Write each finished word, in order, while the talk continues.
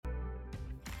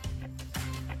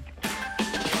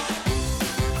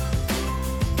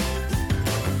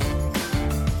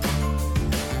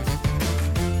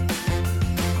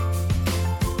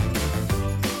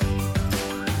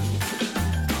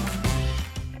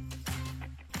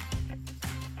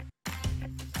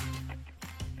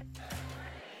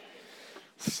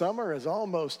Summer is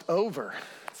almost over.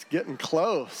 It's getting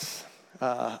close.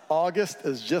 August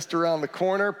is just around the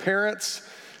corner. Parents,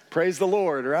 praise the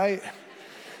Lord, right?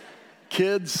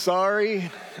 Kids, sorry.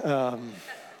 But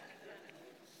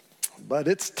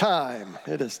it's time.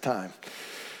 It is time.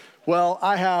 Well,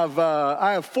 I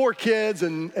have 4 kids,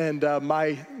 and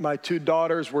my 2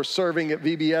 daughters were serving at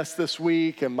VBS this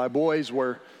week, and my boys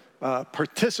were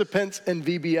participants in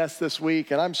VBS this week,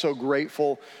 and I'm so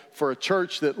grateful for a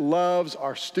church that loves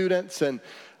our students and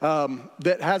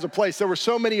that has a place. There were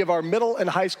so many of our middle and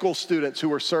high school students who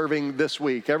were serving this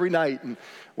week every night, and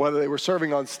whether they were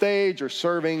serving on stage or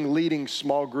serving, leading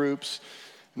small groups.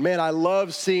 Man, I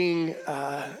love seeing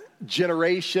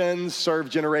generations serve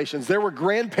generations. There were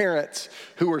grandparents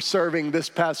who were serving this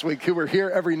past week who were here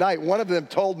every night. One of them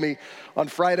told me on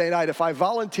Friday night, if I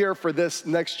volunteer for this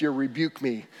next year, rebuke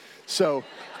me. So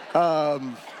I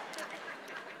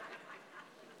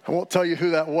won't tell you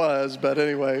who that was, but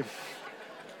anyway.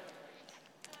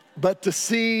 But to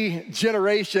see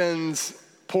generations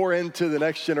pour into the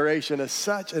next generation is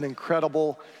such an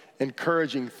incredible,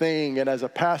 encouraging thing. And as a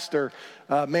pastor,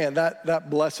 man, that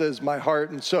blesses my heart.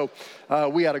 And so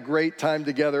we had a great time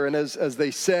together. And as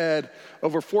they said,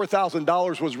 over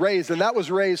 $4,000 was raised. And that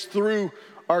was raised through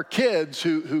our kids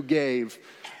who gave.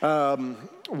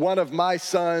 One of my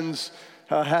sons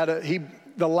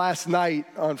the last night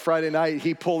on Friday night, he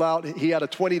had a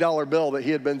 $20 bill that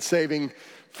he had been saving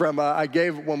from,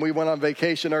 when we went on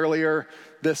vacation earlier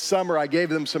this summer, I gave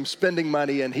them some spending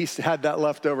money, and he had that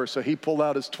left over. So he pulled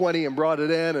out his 20 and brought it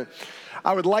in. And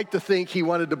I would like to think he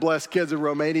wanted to bless kids in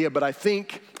Romania, but I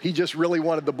think he just really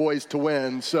wanted the boys to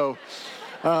win. So,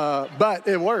 but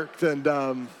it worked. And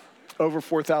over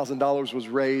 $4,000 was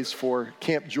raised for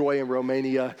Camp Joy in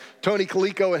Romania. Tony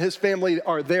Calico and his family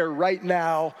are there right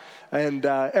now. And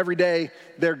every day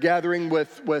they're gathering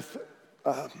with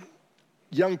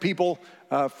young people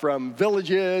from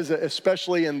villages,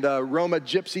 especially in the Roma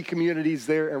gypsy communities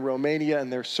there in Romania, and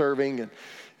they're serving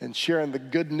and sharing the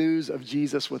good news of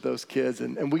Jesus with those kids,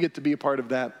 and we get to be a part of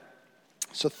that.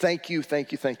 So thank you.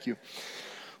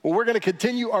 Well, we're going to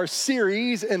continue our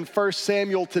series in 1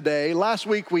 Samuel today. Last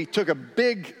week we took a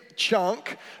big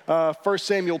chunk, 1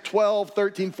 Samuel 12,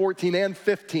 13, 14, and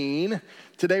 15.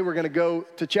 Today we're going to go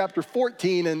to chapter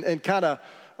 14 and kind of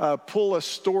pull a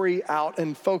story out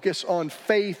and focus on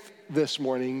faith this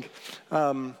morning.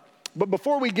 But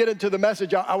before we get into the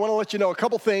message, I want to let you know a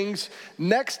couple things.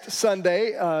 Next Sunday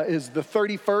is the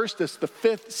 31st. It's the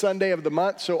 5th Sunday of the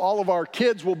month. So all of our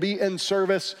kids will be in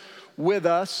service with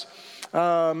us.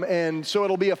 And so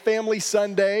it'll be a family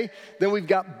Sunday. Then we've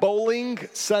got bowling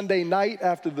Sunday night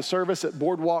after the service at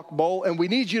Boardwalk Bowl. And we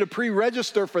need you to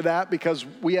pre-register for that because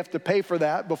we have to pay for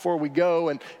that before we go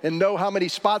and know how many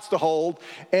spots to hold.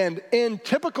 And in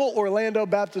typical Orlando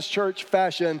Baptist Church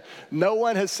fashion, no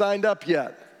one has signed up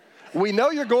yet. We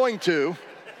know you're going to,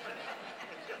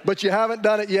 but you haven't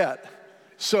done it yet.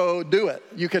 So do it.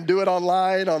 You can do it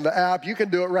online on the app. You can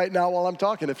do it right now while I'm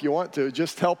talking if you want to.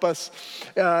 Just help us.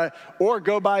 Or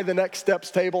go by the Next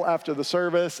Steps table after the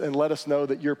service and let us know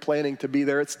that you're planning to be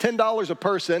there. It's $10 a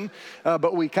person,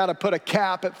 but we kind of put a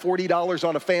cap at $40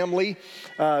 on a family.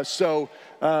 And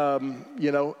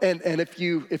if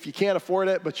you can't afford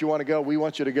it, but you want to go, we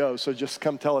want you to go. So just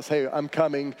come tell us, hey, I'm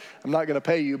coming. I'm not going to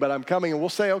pay you, but I'm coming. And we'll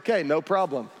say, okay, no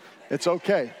problem. It's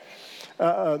okay.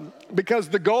 Because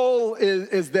the goal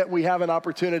is that we have an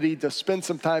opportunity to spend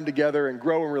some time together and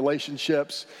grow in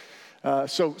relationships.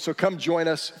 So come join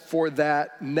us for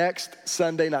that next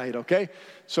Sunday night, okay?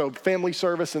 So family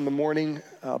service in the morning,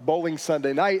 bowling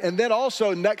Sunday night. And then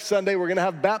also next Sunday, we're going to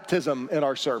have baptism in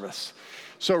our service.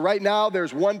 So right now,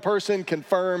 there's one person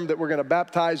confirmed that we're going to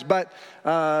baptize, but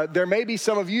there may be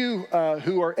some of you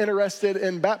who are interested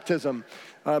in baptism.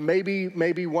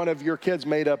 Maybe one of your kids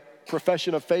made a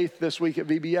profession of faith this week at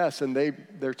VBS, and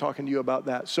they're talking to you about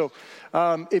that. So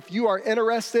if you are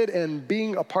interested in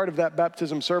being a part of that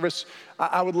baptism service,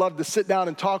 I would love to sit down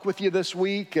and talk with you this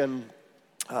week and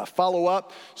follow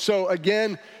up. So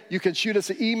again, you can shoot us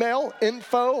an email,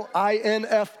 info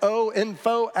at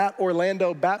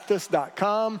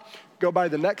orlandobaptist.com. Go by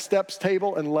the Next Steps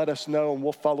table and let us know, and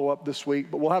we'll follow up this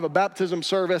week. But we'll have a baptism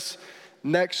service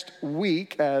next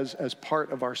week as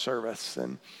part of our service.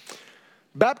 And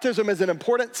baptism is an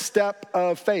important step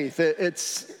of faith.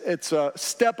 It's a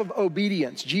step of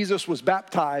obedience. Jesus was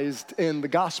baptized in the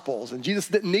Gospels, and Jesus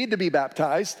didn't need to be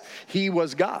baptized. He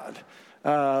was God.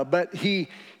 But he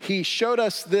showed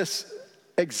us this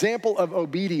example of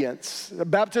obedience.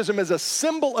 Baptism is a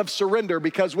symbol of surrender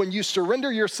because when you surrender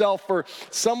yourself for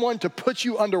someone to put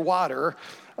you underwater,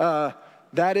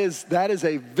 that is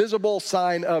a visible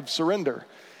sign of surrender.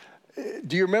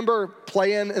 Do you remember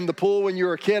playing in the pool when you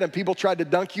were a kid and people tried to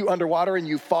dunk you underwater and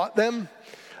you fought them?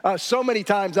 So many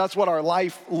times that's what our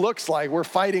life looks like. We're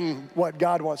fighting what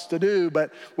God wants to do,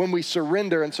 but when we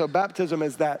surrender, and so baptism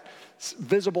is that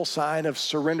visible sign of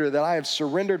surrender, that I have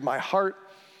surrendered my heart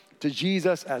to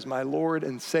Jesus as my Lord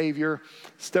and Savior,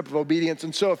 step of obedience.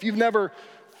 And so if you've never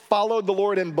followed the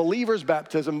Lord in believer's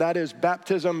baptism, that is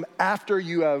baptism after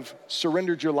you have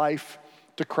surrendered your life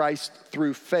to Christ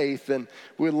through faith, and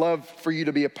we'd love for you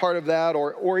to be a part of that,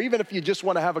 or even if you just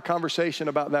want to have a conversation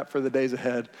about that for the days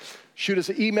ahead, shoot us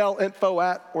an email,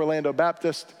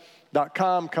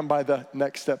 info@orlandobaptist.com. Come by the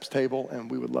Next Steps table, and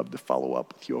we would love to follow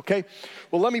up with you, okay?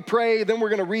 Well, let me pray, then we're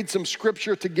going to read some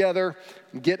scripture together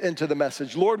and get into the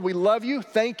message. Lord, we love you.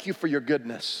 Thank you for your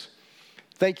goodness.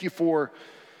 Thank you for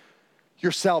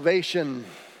your salvation.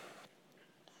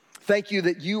 Thank you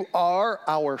that you are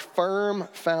our firm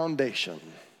foundation.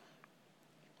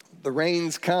 The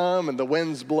rains come and the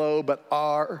winds blow, but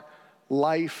our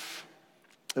life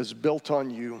is built on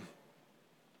you.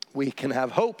 We can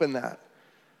have hope in that.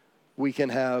 We can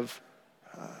have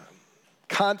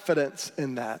confidence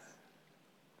in that.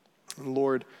 And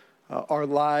Lord, our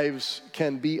lives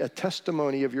can be a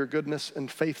testimony of your goodness and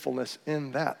faithfulness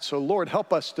in that. So Lord,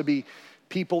 help us to be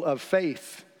people of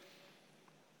faith,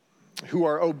 who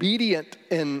are obedient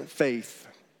in faith,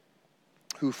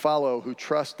 who follow, who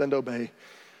trust and obey.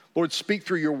 Lord, speak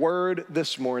through your word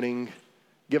this morning.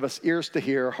 Give us ears to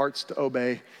hear, hearts to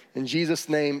obey. In Jesus'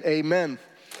 name, amen.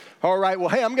 All right, well,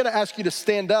 hey, I'm going to ask you to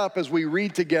stand up as we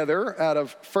read together out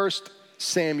of 1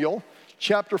 Samuel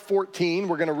chapter 14.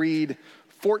 We're going to read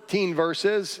 14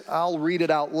 verses. I'll read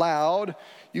it out loud.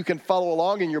 You can follow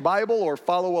along in your Bible or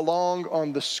follow along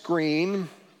on the screen.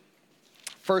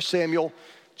 1 Samuel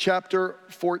chapter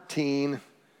 14,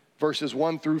 verses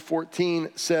 1 through 14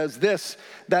 says this: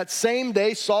 That same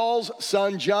day, Saul's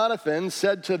son Jonathan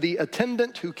said to the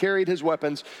attendant who carried his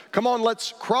weapons, "Come on,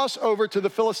 let's cross over to the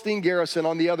Philistine garrison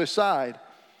on the other side."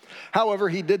 However,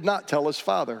 he did not tell his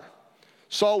father.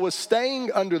 Saul was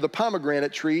staying under the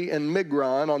pomegranate tree in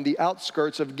Migron on the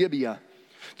outskirts of Gibeah.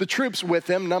 The troops with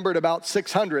him numbered about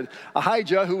 600.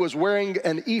 Ahijah, who was wearing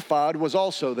an ephod, was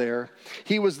also there.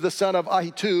 He was the son of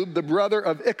Ahitub, the brother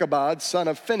of Ichabod, son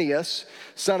of Phinehas,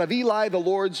 son of Eli, the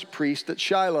Lord's priest at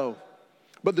Shiloh.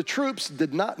 But the troops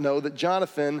did not know that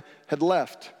Jonathan had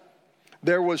left.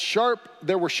 There were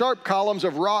sharp columns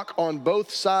of rock on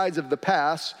both sides of the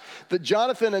pass that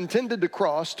Jonathan intended to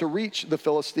cross to reach the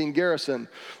Philistine garrison.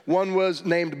 One was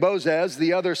named Bozez,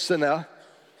 the other Seneh.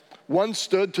 One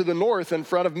stood to the north in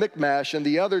front of Michmash, and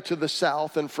the other to the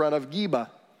south in front of Geba.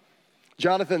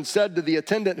 Jonathan said to the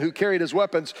attendant who carried his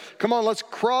weapons, "Come on, let's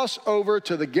cross over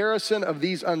to the garrison of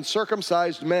these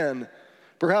uncircumcised men.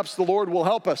 Perhaps the Lord will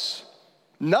help us.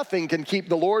 Nothing can keep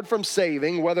the Lord from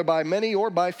saving, whether by many or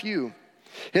by few."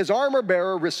 His armor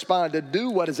bearer responded, "Do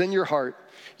what is in your heart.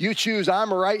 You choose,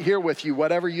 I'm right here with you,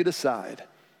 whatever you decide."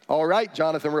 "All right,"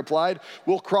 Jonathan replied,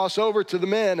 "we'll cross over to the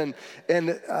men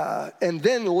and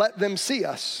then let them see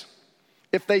us.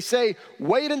 If they say,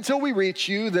 'Wait until we reach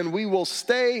you,' then we will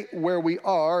stay where we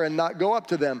are and not go up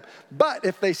to them. But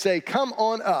if they say, 'Come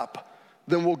on up,'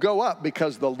 then we'll go up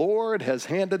because the Lord has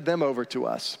handed them over to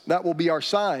us. That will be our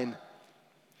sign."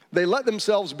 They let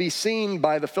themselves be seen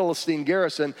by the Philistine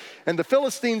garrison, and the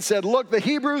Philistines said, "Look, the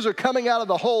Hebrews are coming out of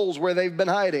the holes where they've been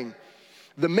hiding."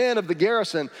 The men of the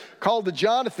garrison called to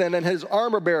Jonathan and his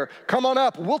armor bearer. "Come on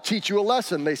up, we'll teach you a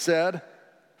lesson," they said.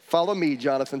 "Follow me,"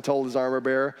 Jonathan told his armor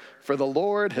bearer, "for the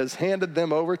Lord has handed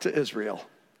them over to Israel."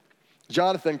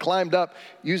 Jonathan climbed up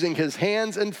using his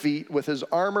hands and feet with his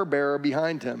armor bearer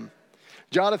behind him.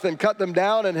 Jonathan cut them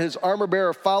down, and his armor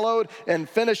bearer followed and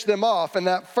finished them off. In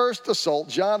that first assault,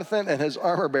 Jonathan and his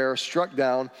armor bearer struck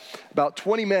down about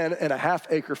 20 men in a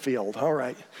half-acre field. All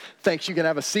right, thanks. You can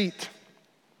have a seat.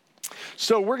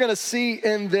 So we're going to see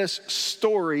in this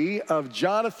story of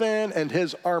Jonathan and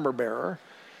his armor bearer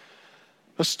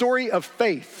a story of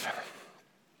faith,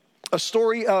 a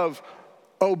story of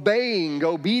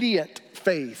obedient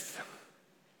faith,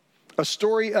 a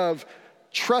story of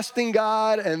trusting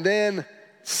God and then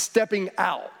stepping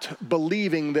out,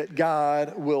 believing that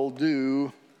God will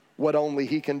do what only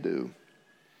he can do.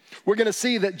 We're going to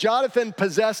see that Jonathan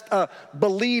possessed a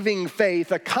believing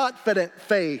faith, a confident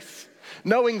faith,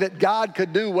 knowing that God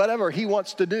could do whatever he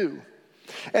wants to do.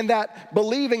 And that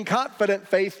believing, confident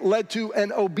faith led to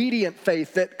an obedient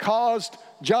faith that caused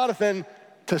Jonathan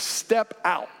to step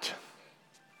out,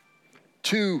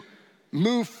 to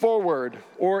move forward,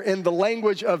 or in the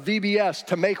language of VBS,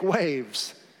 to make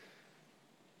waves.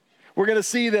 We're going to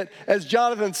see that as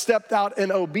Jonathan stepped out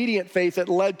in obedient faith, it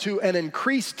led to an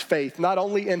increased faith, not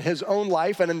only in his own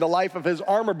life and in the life of his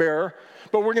armor bearer,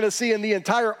 but we're going to see in the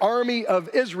entire army of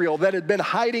Israel that had been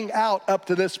hiding out up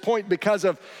to this point because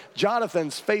of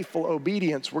Jonathan's faithful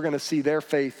obedience. We're going to see their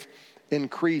faith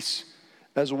increase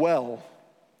as well.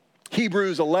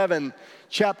 Hebrews 11,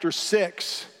 chapter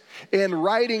 6, in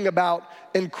writing about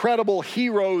incredible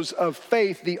heroes of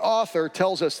faith, the author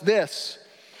tells us this: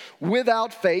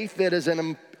 without faith, it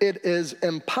is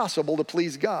impossible to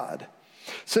please God,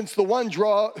 since the one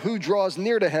who draws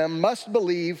near to him must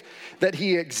believe that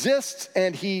he exists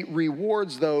and he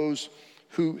rewards those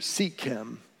who seek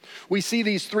him. We see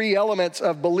these three elements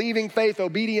of believing faith,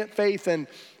 obedient faith, and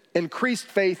increased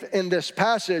faith in this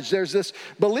passage. There's this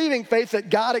believing faith that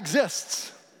God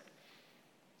exists.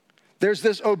 There's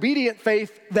this obedient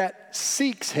faith that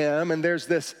seeks him, and there's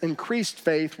this increased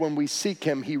faith when we seek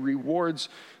him, he rewards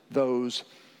those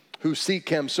who seek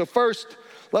him. So first,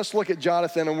 let's look at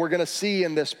Jonathan, and we're going to see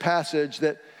in this passage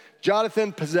that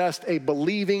Jonathan possessed a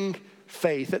believing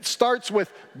faith. It starts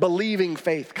with believing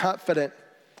faith, confident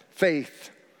faith.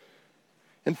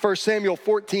 In 1 Samuel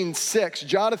 14:6,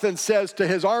 Jonathan says to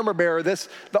his armor bearer, the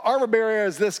armor bearer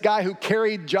is this guy who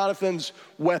carried Jonathan's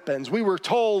weapons. We were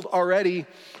told already,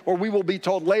 or we will be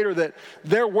told later, that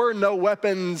there were no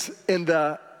weapons in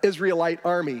the Israelite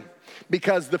army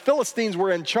because the Philistines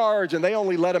were in charge and they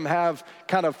only let them have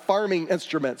kind of farming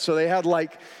instruments. So they had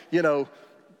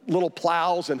little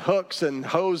plows and hooks and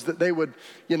hoes that they would,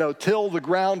 till the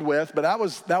ground with, but that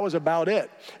was about it.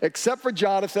 Except for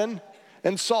Jonathan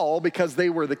and Saul, because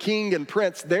they were the king and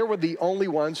prince, they were the only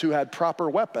ones who had proper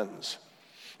weapons.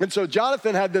 And so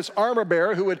Jonathan had this armor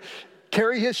bearer who would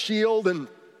carry his shield and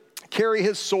carry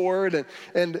his sword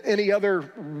and any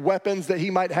other weapons that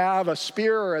he might have, a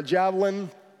spear or a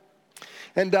javelin.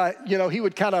 And, he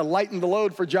would kind of lighten the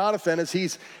load for Jonathan as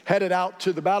he's headed out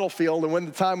to the battlefield. And when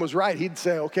the time was right, he'd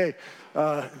say, okay,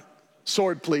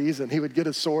 sword, please. And he would get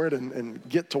his sword and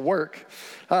get to work.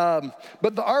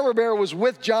 But the armor bearer was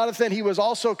with Jonathan. He was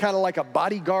also kind of like a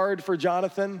bodyguard for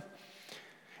Jonathan.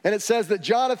 And it says that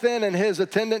Jonathan and his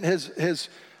attendant, his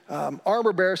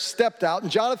armor bearer, stepped out.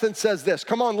 And Jonathan says this: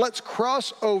 come on, let's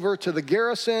cross over to the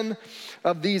garrison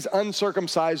of these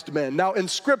uncircumcised men. Now, in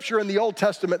Scripture, in the Old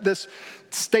Testament, this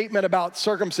statement about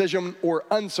circumcision or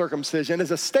uncircumcision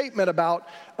is a statement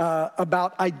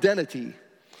about identity.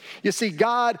 You see,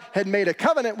 God had made a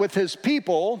covenant with his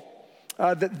people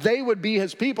that they would be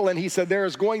his people, and he said there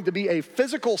is going to be a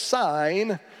physical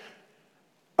sign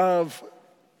of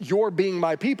your being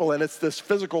my people, and it's this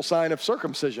physical sign of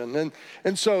circumcision.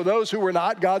 And so those who were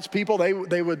not God's people,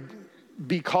 they would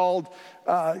be called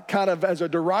kind of as a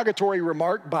derogatory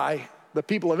remark by the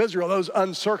people of Israel, those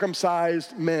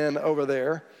uncircumcised men over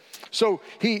there. So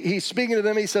he's speaking to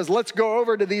them. He says, let's go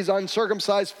over to these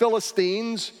uncircumcised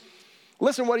Philistines.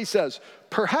 Listen what he says: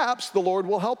 perhaps the Lord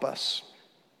will help us.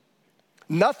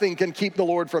 Nothing can keep the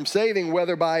Lord from saving,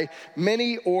 whether by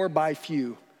many or by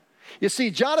few. You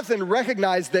see, Jonathan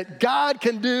recognized that God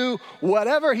can do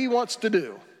whatever he wants to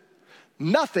do.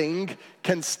 Nothing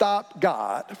can stop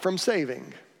God from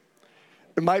saving.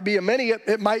 It might be a many,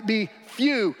 it might be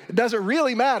few. It doesn't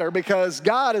really matter because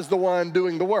God is the one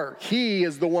doing the work. He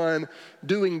is the one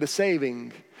doing the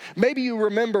saving. Maybe you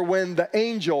remember when the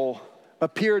angel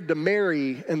appeared to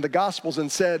Mary in the Gospels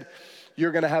and said,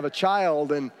 you're going to have a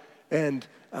child, and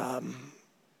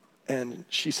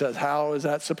she says, how is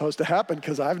that supposed to happen?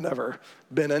 Because I've never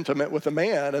been intimate with a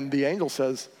man. And the angel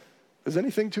says, is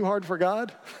anything too hard for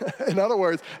God? In other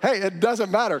words, hey, it doesn't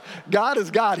matter. God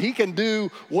is God. He can do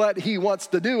what he wants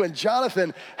to do. And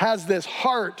Jonathan has this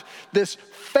heart, this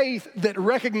faith that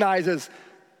recognizes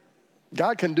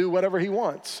God can do whatever he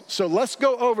wants. So let's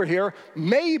go over here.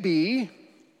 Maybe,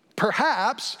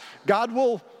 perhaps, God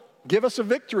will give us a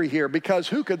victory here, because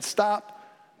who could stop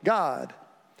God?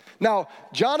 Now,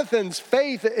 Jonathan's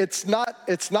faith, it's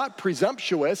not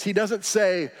presumptuous. He doesn't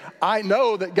say, I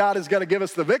know that God is going to give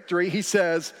us the victory. He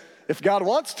says, if God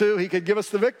wants to, he could give us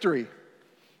the victory.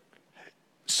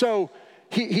 So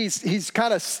he's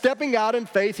kind of stepping out in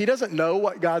faith. He doesn't know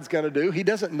what God's going to do. He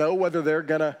doesn't know whether they're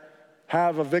going to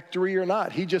have a victory or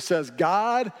not. He just says,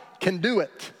 God can do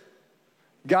it.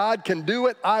 God can do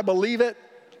it. I believe it.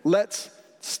 Let's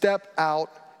step out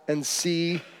and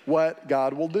see what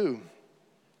God will do.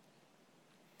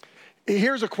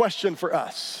 Here's a question for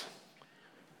us.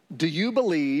 Do you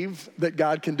believe that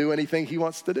God can do anything he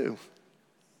wants to do?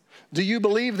 Do you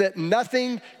believe that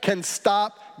nothing can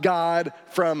stop God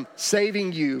from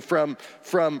saving you, from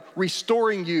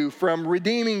restoring you, from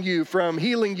redeeming you, from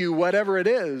healing you, whatever it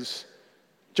is?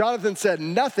 Jonathan said,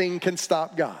 nothing can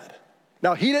stop God.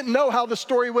 Now, he didn't know how the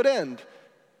story would end,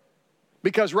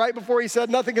 because right before he said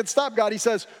nothing can stop God, he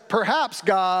says, perhaps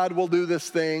God will do this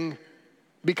thing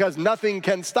because nothing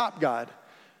can stop God.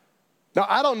 Now,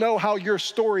 I don't know how your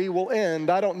story will end.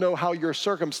 I don't know how your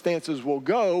circumstances will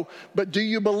go, but do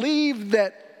you believe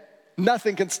that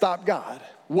nothing can stop God,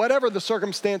 whatever the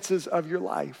circumstances of your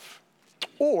life?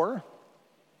 Or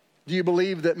do you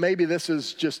believe that maybe this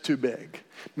is just too big?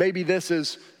 Maybe this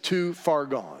is too far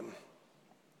gone?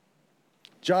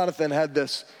 Jonathan had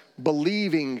this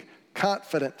believing,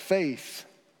 confident faith.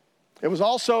 It was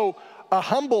also a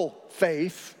humble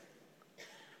faith,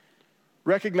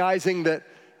 recognizing that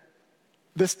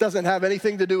this doesn't have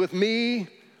anything to do with me,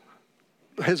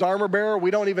 his armor bearer.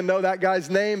 We don't even know that guy's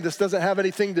name. This doesn't have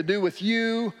anything to do with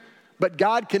you, but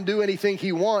God can do anything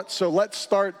he wants. So let's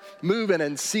start moving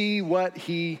and see what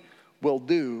he will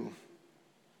do.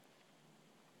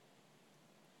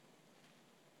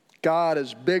 God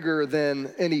is bigger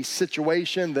than any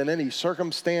situation, than any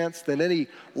circumstance, than any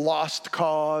lost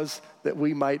cause that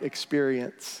we might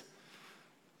experience.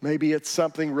 Maybe it's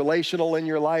something relational in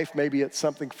your life. Maybe it's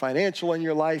something financial in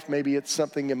your life. Maybe it's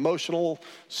something emotional,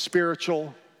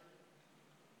 spiritual.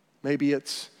 Maybe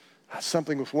it's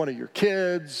something with one of your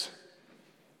kids.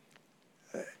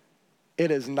 It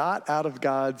is not out of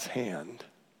God's hand,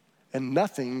 and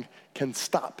nothing can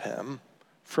stop him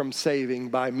from saving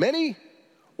by many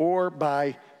or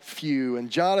by few.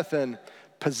 And Jonathan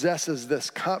possesses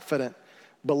this confident,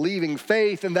 believing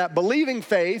faith, and that believing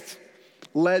faith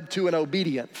led to an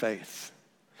obedient faith.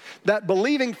 That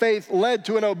believing faith led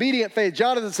to an obedient faith.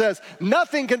 Jonathan says,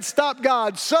 nothing can stop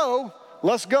God, so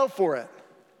let's go for it.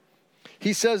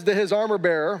 He says to his armor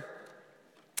bearer,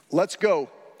 let's go.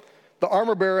 The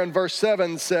armor bearer in verse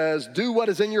 7 says, do what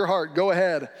is in your heart. Go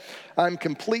ahead. I'm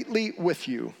completely with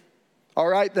you. All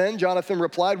right, then, Jonathan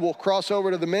replied, we'll cross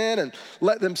over to the men and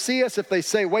let them see us. If they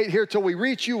say, wait here till we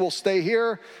reach you, we'll stay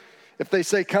here. If they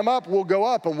say, come up, we'll go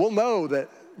up, and we'll know that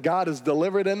God has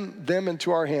delivered them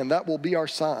into our hand. That will be our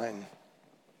sign.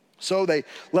 So they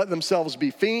let themselves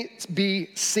be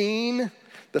seen.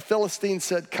 The Philistines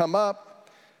said, come up.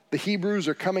 The Hebrews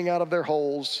are coming out of their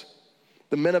holes.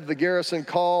 The men of the garrison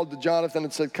called to Jonathan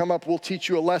and said, come up, we'll teach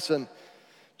you a lesson.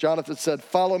 Jonathan said,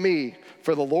 follow me,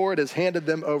 for the Lord has handed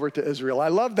them over to Israel. I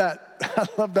love that. I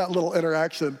love that little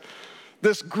interaction.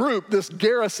 This group, this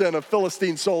garrison of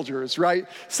Philistine soldiers, right,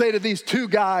 say to these two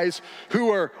guys who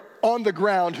are on the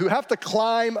ground, who have to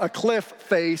climb a cliff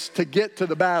face to get to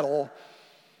the battle.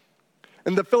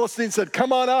 And the Philistines said,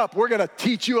 come on up, we're gonna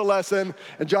teach you a lesson.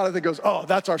 And Jonathan goes, oh,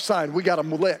 that's our sign, we got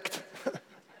them licked.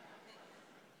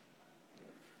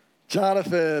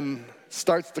 Jonathan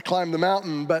starts to climb the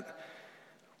mountain, but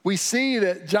we see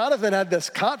that Jonathan had this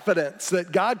confidence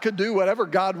that God could do whatever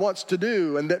God wants to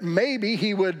do, and that maybe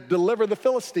he would deliver the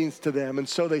Philistines to them, and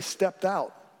so they stepped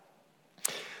out.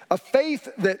 A faith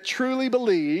that truly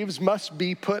believes must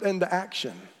be put into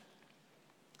action.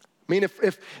 I mean,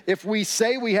 if we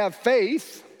say we have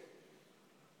faith,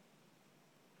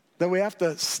 then we have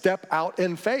to step out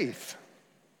in faith.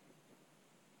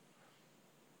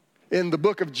 In the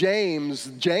book of James,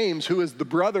 who is the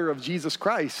brother of Jesus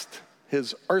Christ,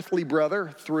 his earthly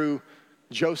brother through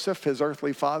Joseph, his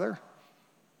earthly father,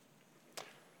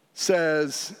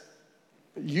 says,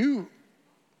 you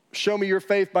show me your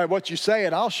faith by what you say,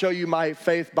 and I'll show you my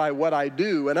faith by what I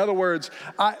do. In other words,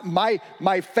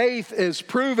 my faith is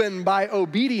proven by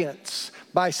obedience,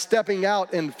 by stepping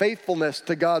out in faithfulness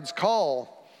to God's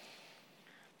call.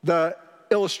 The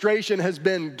illustration has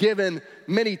been given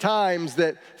many times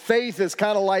that faith is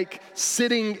kind of like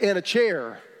sitting in a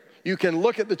chair. You can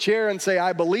look at the chair and say,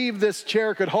 I believe this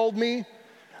chair could hold me.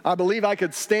 I believe I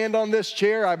could stand on this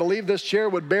chair. I believe this chair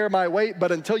would bear my weight.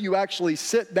 But until you actually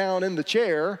sit down in the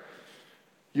chair,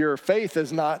 your faith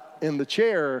is not in the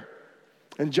chair.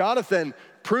 And Jonathan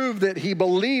proved that he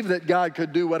believed that God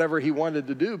could do whatever he wanted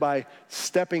to do by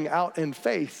stepping out in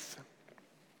faith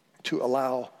to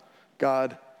allow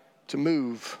God to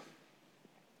move.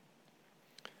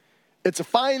 It's a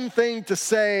fine thing to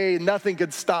say nothing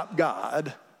could stop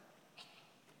God.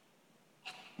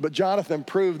 But Jonathan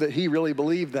proved that he really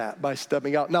believed that by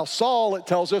stepping out. Now Saul, it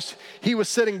tells us, he was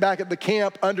sitting back at the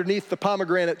camp underneath the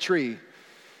pomegranate tree.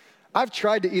 I've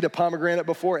tried to eat a pomegranate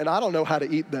before, and I don't know how to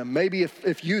eat them. Maybe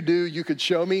if you do, you could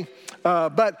show me.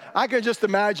 But I can just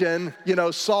imagine,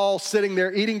 Saul sitting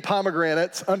there eating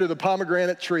pomegranates under the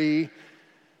pomegranate tree,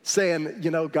 saying,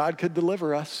 God could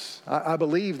deliver us. I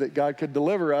believe that God could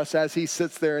deliver us, as he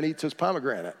sits there and eats his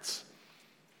pomegranates.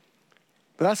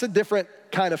 But that's a different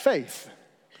kind of faith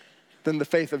than the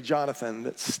faith of Jonathan,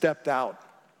 that stepped out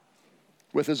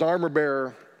with his armor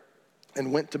bearer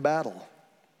and went to battle.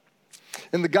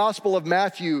 In the Gospel of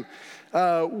Matthew,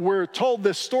 we're told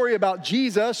this story about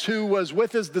Jesus who was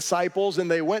with his disciples,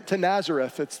 and they went to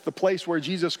Nazareth. It's the place where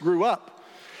Jesus grew up.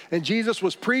 And Jesus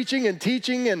was preaching and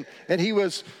teaching, and he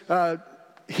was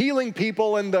healing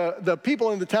people, and the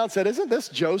people in the town said, "Isn't this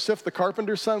Joseph, the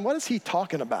carpenter's son? What is he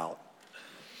talking about?"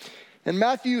 And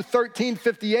Matthew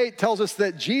 13:58 tells us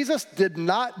that Jesus did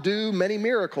not do many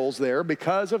miracles there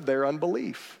because of their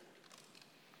unbelief.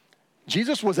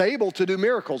 Jesus was able to do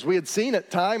miracles. We had seen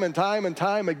it time and time and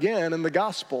time again in the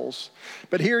Gospels.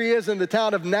 But here he is in the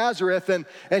town of Nazareth, and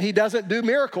he doesn't do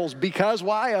miracles because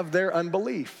why? Of their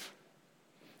unbelief.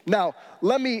 Now,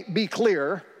 let me be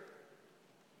clear.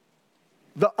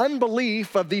 The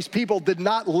unbelief of these people did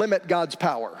not limit God's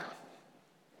power.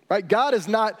 Right? God is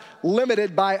not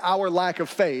limited by our lack of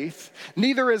faith.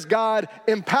 Neither is God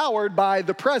empowered by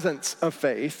the presence of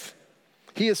faith.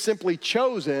 He is simply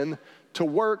chosen to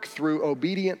work through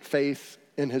obedient faith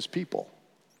in his people.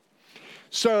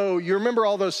 So you remember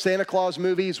all those Santa Claus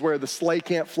movies where the sleigh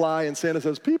can't fly and Santa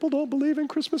says, "People don't believe in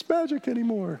Christmas magic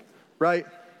anymore," right?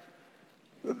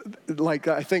 Like,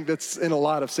 I think that's in a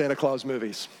lot of Santa Claus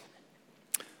movies.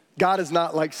 God is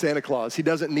not like Santa Claus. He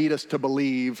doesn't need us to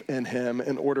believe in him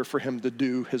in order for him to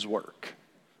do his work.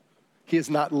 He is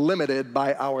not limited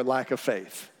by our lack of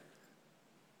faith.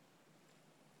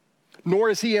 Nor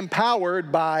is he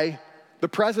empowered by the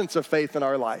presence of faith in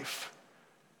our life.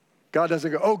 God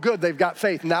doesn't go, "Oh, good, they've got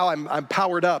faith. Now I'm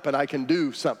powered up and I can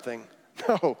do something."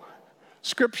 No.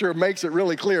 Scripture makes it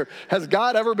really clear. Has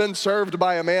God ever been served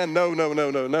by a man? No, no,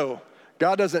 no, no, no.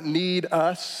 God doesn't need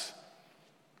us.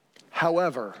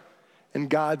 However, in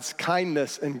God's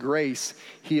kindness and grace,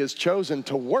 he has chosen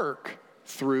to work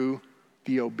through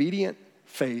the obedient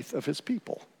faith of his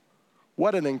people.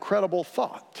 What an incredible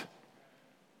thought.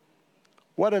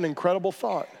 What an incredible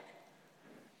thought.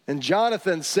 And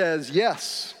Jonathan says,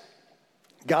 yes,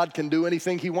 God can do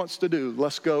anything he wants to do.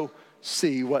 Let's go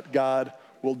see what God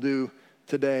will do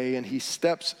today. And he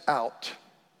steps out.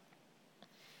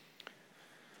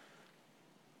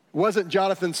 It wasn't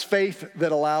Jonathan's faith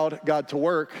that allowed God to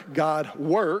work. God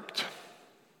worked.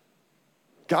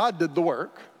 God did the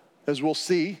work, as we'll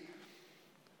see,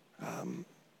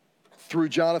 through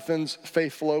Jonathan's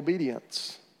faithful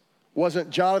obedience. It wasn't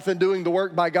Jonathan doing the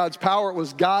work by God's power. It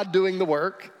was God doing the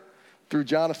work through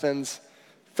Jonathan's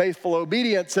faithful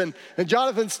obedience. And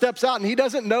Jonathan steps out, and he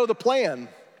doesn't know the plan.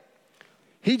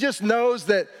 He just knows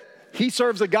that he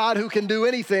serves a God who can do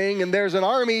anything, and there's an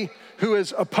army who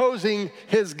is opposing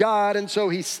his God, and so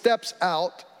he steps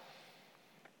out,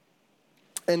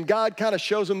 and God kind of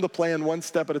shows him the plan one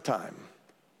step at a time.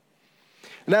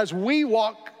 And as we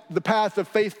walk the path of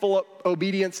faithful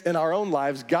obedience in our own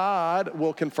lives, God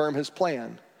will confirm his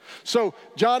plan. So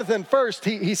Jonathan first,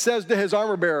 he says to his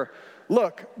armor bearer,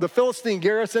 "Look, the Philistine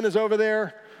garrison is over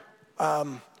there.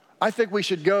 I think we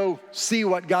should go see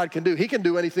what God can do. He can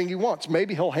do anything he wants.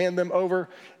 Maybe he'll hand them over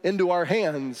into our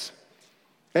hands."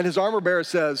 And his armor bearer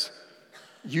says,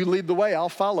 "You lead the way, I'll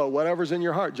follow. Whatever's in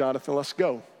your heart, Jonathan, let's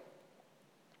go."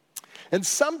 And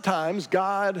sometimes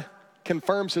God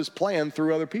confirms his plan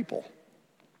through other people.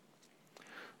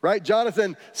 Right?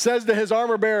 Jonathan says to his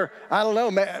armor bearer, "I don't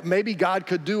know, maybe God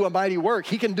could do a mighty work.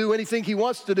 He can do anything he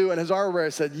wants to do." And his armor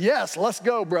bearer said, "Yes, let's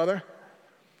go, brother."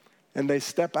 And they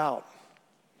step out.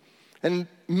 And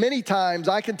many times,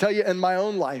 I can tell you in my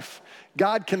own life,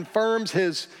 God confirms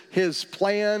his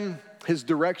plan, his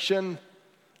direction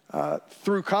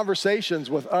through conversations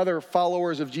with other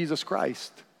followers of Jesus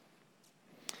Christ.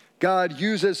 God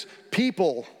uses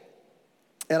people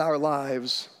in our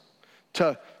lives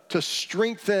to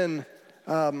strengthen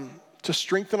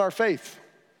our faith.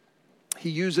 He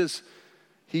uses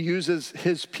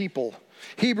his people.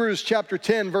 Hebrews chapter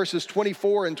 10, verses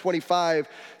 24 and 25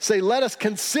 say, "Let us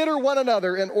consider one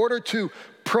another in order to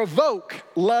provoke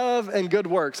love and good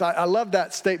works." I love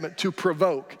that statement, to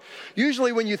provoke.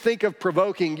 Usually when you think of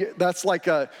provoking, that's like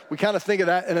we kind of think of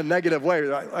that in a negative way,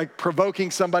 like provoking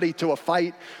somebody to a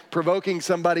fight, provoking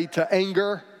somebody to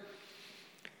anger.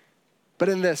 But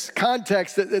in this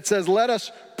context, it says, "Let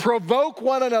us provoke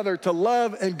one another to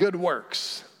love and good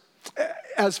works."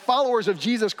 As followers of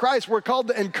Jesus Christ, we're called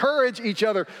to encourage each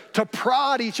other, to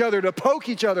prod each other, to poke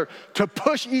each other, to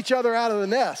push each other out of the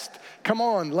nest. Come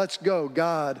on, let's go.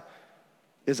 God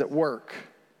is at work.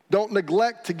 Don't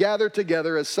neglect to gather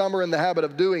together as some are in the habit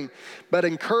of doing, but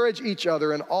encourage each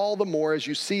other, and all the more as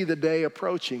you see the day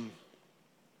approaching.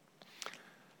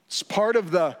 It's part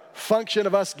of the function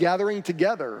of us gathering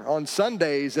together on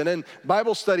Sundays and in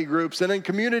Bible study groups and in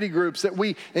community groups that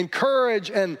we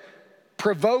encourage and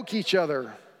provoke each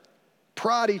other,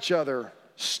 prod each other,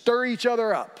 stir each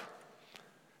other up.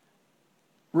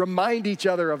 remind each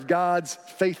other of God's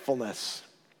faithfulness.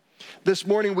 This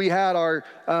morning we had our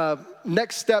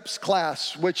Next Steps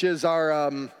class, which is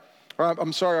our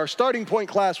starting point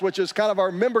class, which is kind of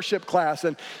our membership class.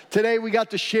 And today we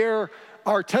got to share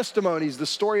our testimonies, the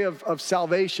story of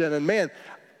salvation. And man,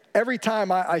 every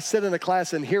time I sit in a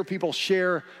class and hear people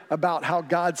share about how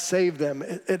God saved them,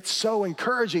 it's so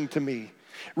encouraging to me.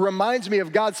 It reminds me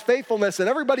of God's faithfulness, and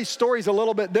everybody's story is a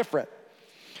little bit different.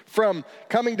 From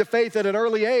coming to faith at an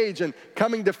early age and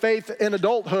coming to faith in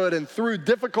adulthood and through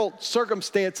difficult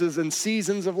circumstances and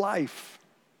seasons of life.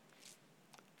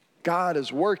 God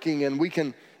is working, and we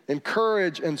can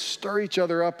encourage and stir each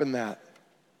other up in that.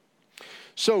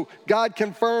 So God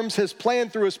confirms his plan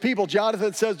through his people.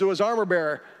 Jonathan says to his armor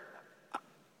bearer,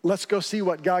 let's go see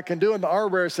what God can do. And the armor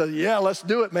bearer says, yeah, let's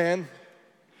do it, man.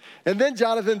 And then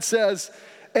Jonathan says,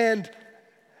 and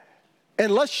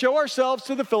let's show ourselves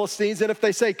to the Philistines, and if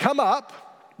they say, come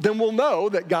up, then we'll know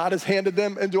that God has handed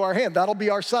them into our hand. That'll be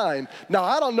our sign. Now,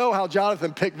 I don't know how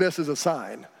Jonathan picked this as a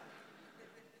sign.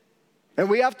 And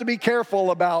we have to be careful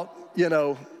about,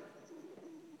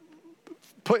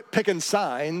 picking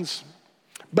signs.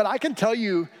 But I can tell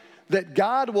you that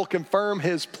God will confirm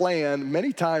his plan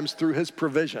many times through his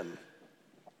provision.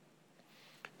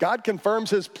 God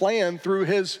confirms his plan through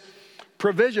his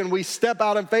provision. We step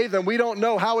out in faith and we don't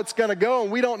know how it's going to go,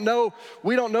 and we don't know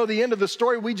the end of the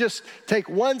story. We just take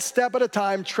one step at a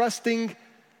time, trusting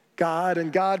God,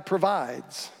 and God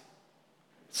provides.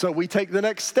 So we take the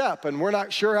next step and we're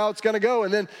not sure how it's going to go,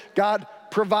 and then God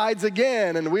provides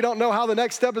again, and we don't know how the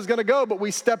next step is going to go, but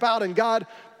we step out and God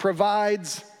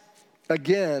provides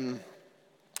again.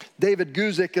 David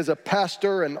Guzik is a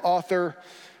pastor and author,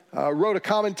 wrote a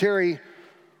commentary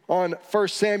on 1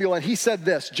 Samuel, and he said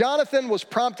this: Jonathan was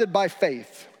prompted by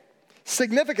faith.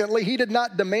 Significantly, he did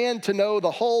not demand to know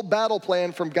the whole battle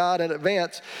plan from God in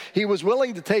advance. He was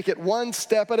willing to take it one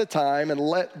step at a time and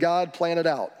let God plan it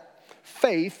out.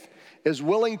 Faith is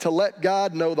willing to let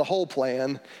God know the whole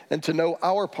plan and to know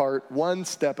our part one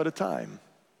step at a time.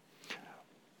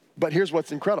 But here's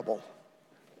what's incredible.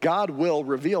 God will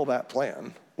reveal that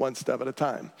plan one step at a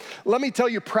time. Let me tell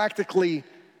you practically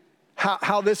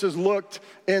how this has looked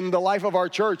in the life of our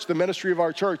church, the ministry of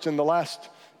our church in the last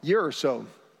year or so.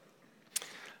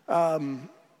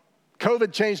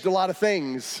 COVID changed a lot of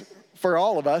things for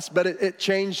all of us, but it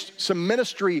changed some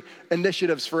ministry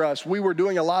initiatives for us. We were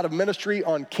doing a lot of ministry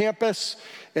on campus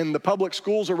in the public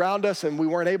schools around us, and we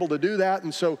weren't able to do that.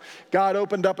 And so God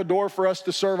opened up a door for us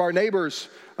to serve our neighbors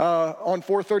on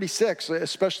 436,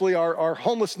 especially our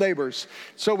homeless neighbors.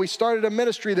 So we started a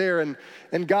ministry there,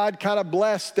 and God kind of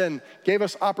blessed and gave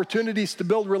us opportunities to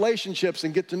build relationships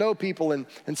and get to know people and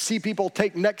see people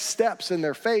take next steps in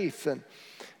their faith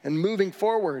and moving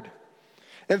forward.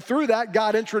 And through that,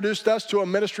 God introduced us to a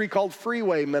ministry called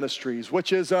Freeway Ministries,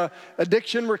 which is an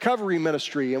addiction recovery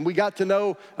ministry. And we got to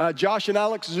know Josh and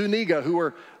Alex Zuniga, who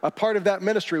were a part of that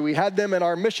ministry. We had them in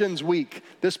our missions week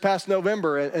this past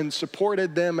November and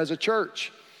supported them as a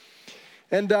church.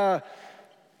 And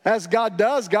as God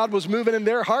does, God was moving in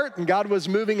their heart, and God was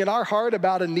moving in our heart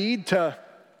about a need to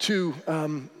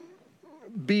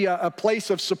be a place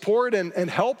of support and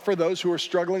help for those who are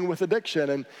struggling with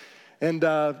addiction. And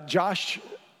Josh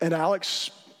and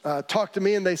Alex talked to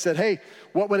me, and they said, hey,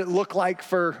 what would it look like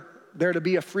for there to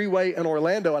be a freeway in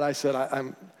Orlando? And I said,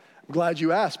 I'm glad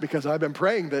you asked, because I've been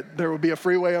praying that there would be a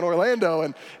freeway in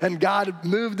Orlando, and God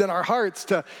moved in our hearts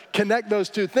to connect those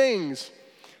two things.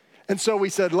 And so we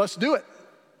said, let's do it.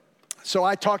 So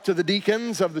I talked to the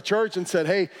deacons of the church and said,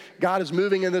 hey, God is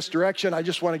moving in this direction. I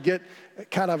just want to get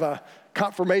kind of a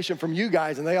confirmation from you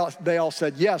guys. And they all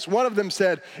said yes. One of them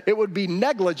said it would be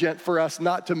negligent for us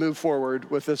not to move forward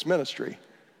with this ministry.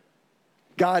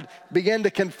 God began to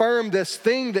confirm this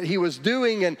thing that he was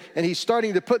doing, and he's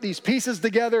starting to put these pieces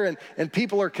together, and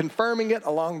people are confirming it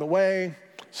along the way.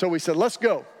 So we said, let's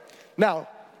go. Now,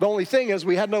 the only thing is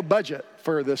we had no budget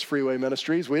for this Freeway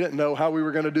Ministries. We didn't know how we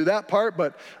were going to do that part,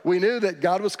 but we knew that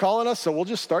God was calling us, so we'll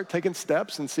just start taking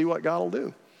steps and see what God will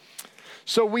do.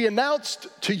 So we announced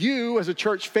to you as a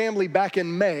church family back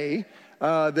in May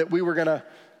that we were going to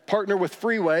partner with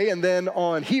Freeway, and then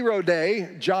on Hero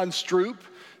Day, John Stroop,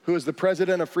 who is the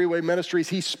president of Freeway Ministries,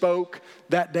 he spoke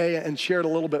that day and shared a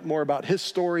little bit more about his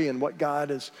story and what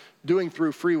God is doing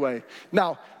through Freeway.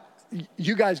 Now,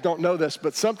 you guys don't know this,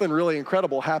 but something really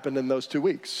incredible happened in those 2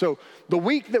 weeks. So the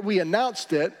week that we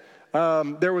announced it,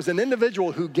 there was an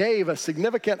individual who gave a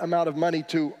significant amount of money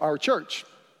to our church.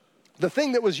 The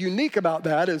thing that was unique about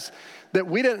that is that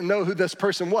we didn't know who this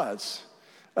person was.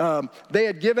 They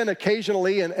had given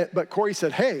occasionally, but Corey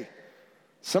said, hey,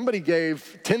 somebody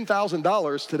gave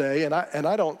 $10,000 today, and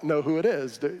I don't know who it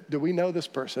is. Do we know this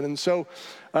person? And so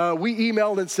we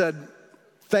emailed and said,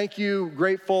 thank you,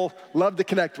 grateful, love to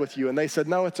connect with you. And they said,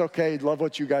 no, it's okay, love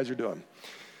what you guys are doing.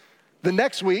 The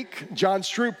next week, John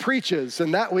Stroop preaches,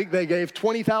 and that week they gave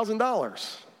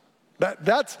 $20,000.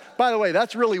 That's, by the way,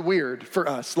 that's really weird for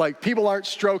us. Like, people aren't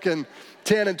stroking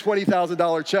 $10,000 and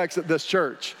 $20,000 checks at this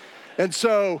church. And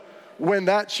so when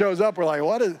that shows up, we're like,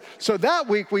 what is? So that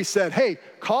week we said, hey,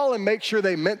 call and make sure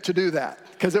they meant to do that,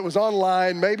 because it was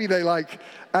online. Maybe they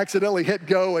accidentally hit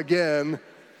go again.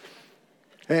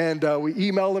 And we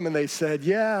emailed them and they said,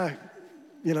 yeah,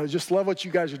 just love what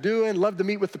you guys are doing. Love to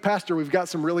meet with the pastor. We've got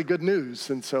some really good news.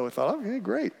 And so I thought, okay,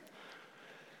 great.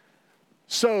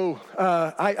 So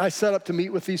I set up to meet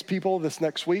with these people this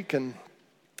next week, and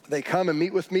they come and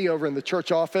meet with me over in the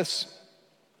church office.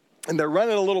 And they're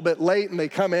running a little bit late, and they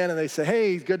come in and they say,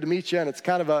 hey, good to meet you. And it's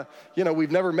kind of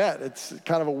we've never met. It's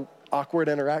kind of an awkward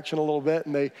interaction a little bit.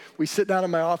 And we sit down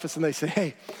in my office and they say,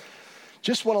 hey,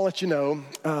 just want to let you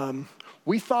know,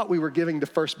 we thought we were giving to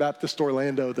First Baptist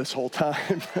Orlando this whole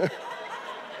time.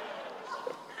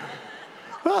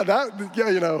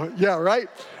 Yeah, right?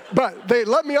 But they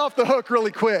let me off the hook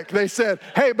really quick. They said,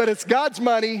 hey, but it's God's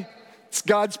money, it's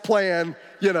God's plan,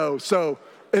 so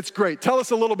it's great. Tell us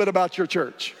a little bit about your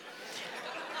church.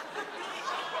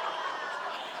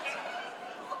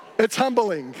 It's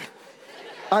humbling.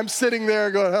 I'm sitting there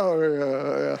going,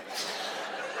 oh, yeah.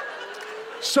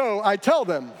 So I tell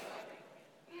them,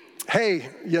 hey,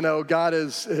 God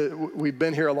we've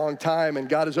been here a long time, and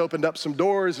God has opened up some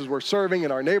doors as we're serving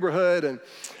in our neighborhood, and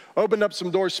opened up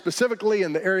some doors specifically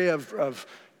in the area of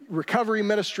recovery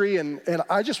ministry. And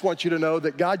I just want you to know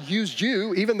that God used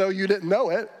you, even though you didn't know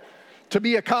it, to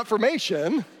be a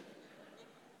confirmation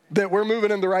that we're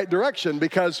moving in the right direction,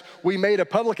 because we made a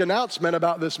public announcement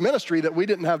about this ministry that we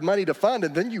didn't have money to fund,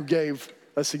 and then you gave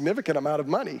a significant amount of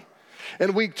money.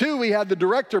 In week 2, we had the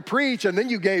director preach, and then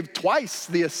you gave twice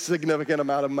the significant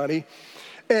amount of money.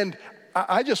 And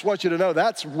I just want you to know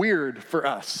that's weird for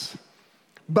us.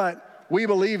 But we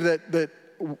believe that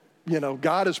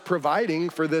God is providing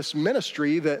for this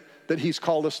ministry that he's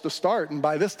called us to start. And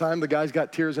by this time, the guy's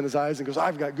got tears in his eyes and goes,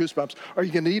 I've got goosebumps. Are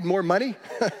you going to need more money?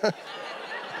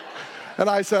 And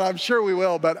I said, I'm sure we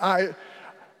will, but I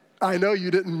know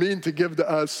you didn't mean to give to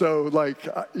us, so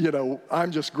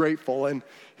I'm just grateful. And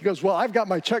he goes, well, I've got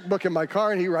my checkbook in my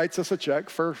car, and he writes us a check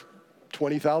for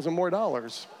 $20,000 more.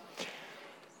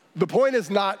 The point is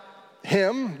not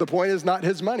him. The point is not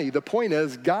his money. The point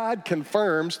is God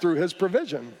confirms through his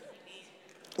provision,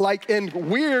 like in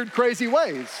weird, crazy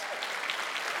ways.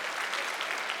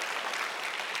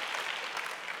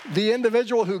 The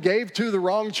individual who gave to the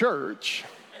wrong church,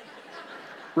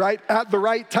 right, at the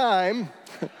right time,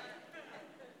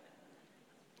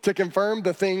 to confirm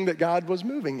the thing that God was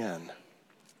moving in.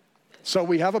 So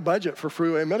we have a budget for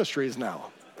Freeway Ministries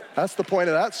now. That's the point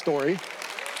of that story.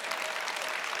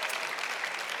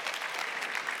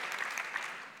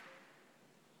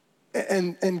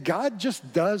 And God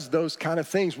just does those kind of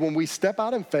things. When we step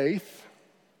out in faith,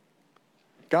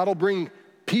 God will bring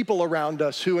people around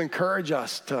us who encourage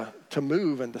us to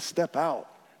move and to step out,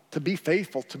 to be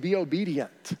faithful, to be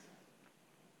obedient.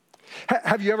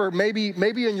 Have you ever, maybe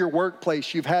in your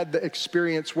workplace, you've had the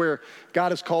experience where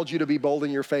God has called you to be bold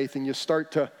in your faith, and you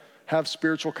start to have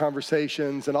spiritual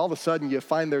conversations, and all of a sudden you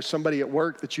find there's somebody at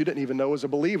work that you didn't even know was a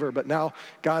believer, but now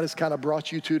God has kind of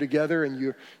brought you two together,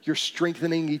 and you're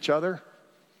strengthening each other?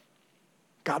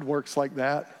 God works like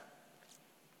that.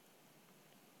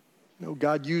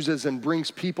 God uses and brings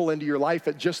people into your life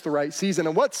at just the right season.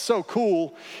 And what's so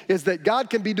cool is that God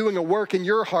can be doing a work in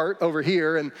your heart over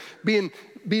here and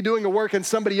be doing a work in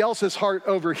somebody else's heart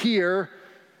over here,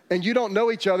 and you don't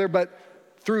know each other, but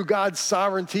through God's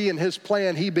sovereignty and his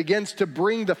plan, he begins to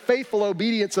bring the faithful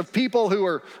obedience of people who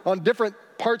are on different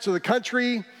parts of the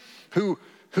country, who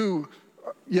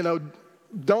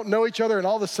don't know each other, and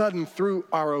all of a sudden, through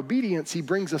our obedience, he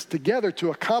brings us together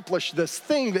to accomplish this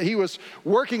thing that he was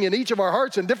working in each of our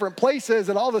hearts in different places,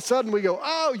 and all of a sudden we go,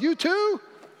 oh, you too?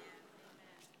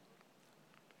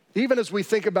 Even as we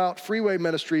think about Freeway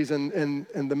Ministries and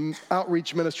the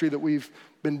outreach ministry that we've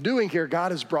been doing here,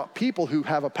 God has brought people who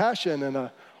have a passion and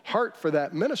a heart for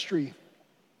that ministry.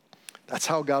 That's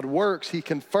how God works. He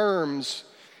confirms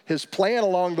his plan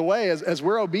along the way. As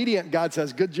we're obedient, God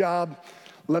says, good job.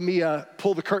 Let me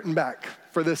pull the curtain back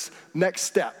for this next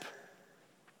step.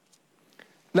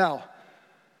 Now,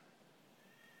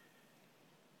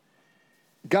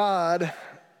 God,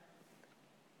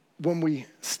 when we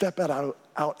step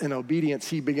out in obedience,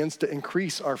 he begins to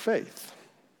increase our faith.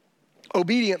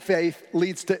 Obedient faith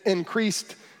leads to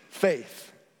increased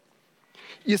faith.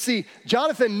 You see,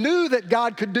 Jonathan knew that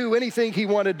God could do anything he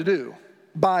wanted to do,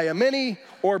 by a many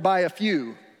or by a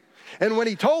few. And when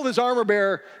he told his armor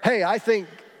bearer, hey, I think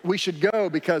we should go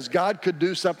because God could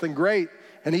do something great,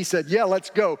 and he said, yeah, let's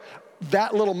go.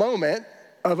 That little moment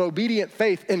of obedient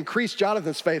faith increased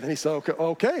Jonathan's faith, and he said,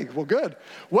 okay, well, good.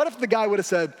 What if the guy would have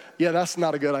said, yeah, that's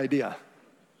not a good idea?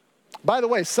 By the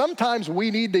way, sometimes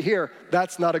we need to hear,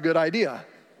 that's not a good idea,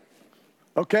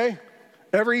 okay?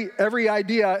 Every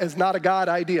idea is not a God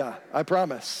idea, I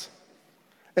promise.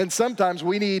 And sometimes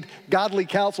we need godly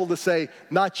counsel to say,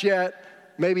 not yet,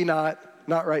 maybe not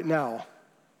right now.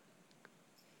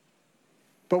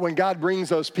 But when God brings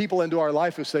those people into our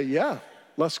life who say, yeah,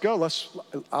 let's go,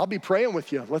 I'll be praying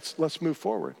with you, let's move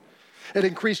forward. It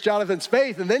increased Jonathan's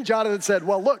faith, and then Jonathan said,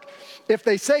 well, look, if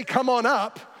they say, come on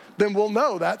up, then we'll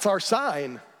know that's our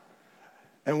sign.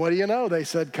 And what do you know? They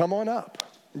said, come on up.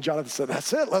 And Jonathan said,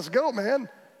 that's it, let's go, man.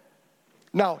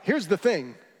 Now, here's the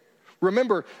thing.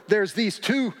 Remember, there's these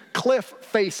two cliff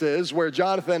faces where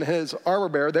Jonathan and his armor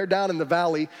bearer, they're down in the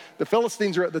valley. The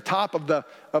Philistines are at the top of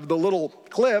the little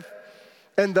cliff.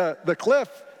 And the cliff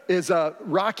is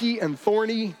rocky and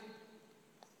thorny.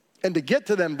 And to get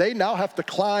to them, they now have to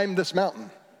climb this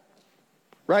mountain,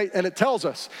 right? And it tells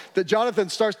us that Jonathan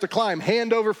starts to climb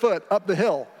hand over foot up the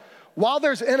hill. While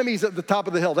there's enemies at the top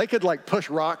of the hill, they could like push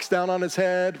rocks down on his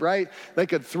head, right? They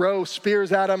could throw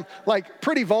spears at him, like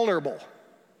pretty vulnerable.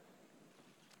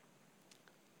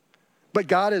 But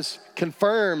God has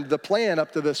confirmed the plan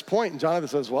up to this point, and Jonathan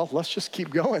says, well, let's just keep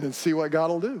going and see what God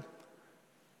will do.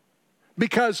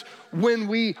 Because when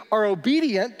we are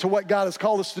obedient to what God has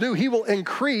called us to do, he will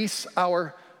increase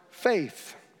our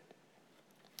faith.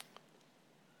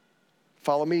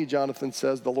 Follow me, Jonathan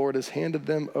says, the Lord has handed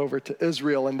them over to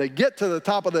Israel. And they get to the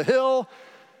top of the hill,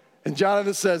 and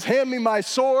Jonathan says, hand me my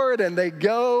sword, and they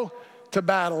go to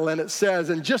battle. And it says,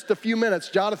 in just a few minutes,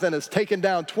 Jonathan has taken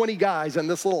down 20 guys in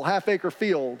this little half-acre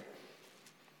field.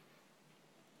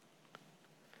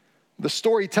 The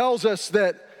story tells us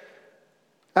that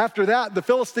after that, the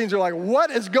Philistines are like, what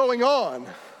is going on?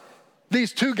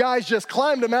 These two guys just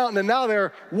climbed a mountain, and now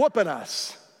they're whooping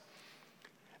us.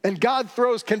 And God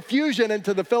throws confusion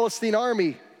into the Philistine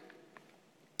army.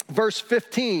 Verse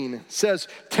 15 says,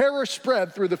 terror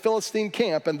spread through the Philistine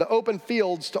camp and the open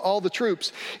fields to all the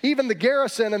troops. Even the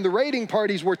garrison and the raiding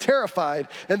parties were terrified.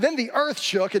 And then the earth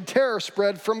shook and terror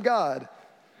spread from God.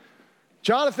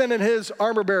 Jonathan and his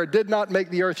armor bearer did not make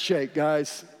the earth shake,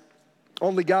 guys.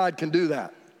 Only God can do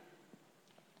that.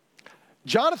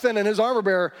 Jonathan and his armor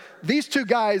bearer, these two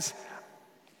guys,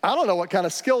 I don't know what kind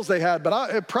of skills they had,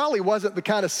 but it probably wasn't the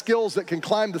kind of skills that can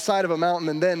climb the side of a mountain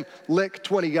and then lick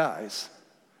 20 guys.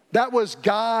 That was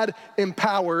God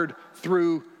empowered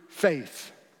through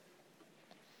faith.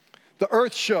 The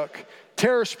earth shook.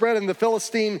 Terror spread in the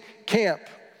Philistine camp.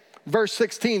 Verse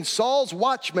 16, Saul's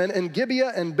watchmen in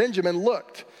Gibeah and Benjamin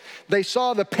looked. They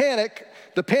saw the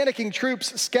panicking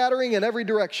troops scattering in every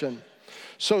direction.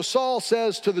 So Saul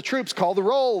says to the troops, call the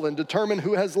roll and determine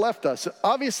who has left us.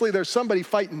 Obviously, there's somebody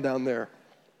fighting down there.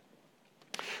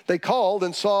 They called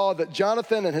and saw that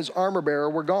Jonathan and his armor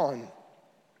bearer were gone.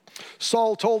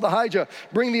 Saul told Ahijah,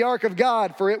 bring the ark of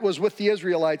God, for it was with the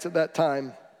Israelites at that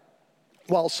time.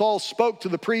 While Saul spoke to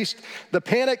the priest, the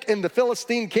panic in the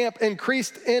Philistine camp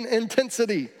increased in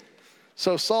intensity.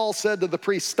 So Saul said to the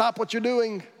priest, stop what you're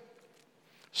doing.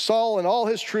 Saul and all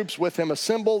his troops with him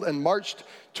assembled and marched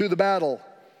to the battle.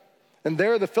 And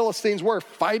there the Philistines were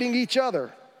fighting each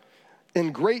other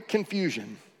in great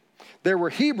confusion. There were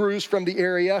Hebrews from the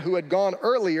area who had gone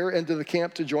earlier into the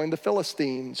camp to join the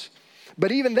Philistines.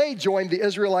 But even they joined the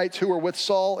Israelites who were with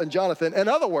Saul and Jonathan. In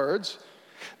other words,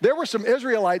 there were some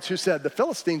Israelites who said, the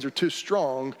Philistines are too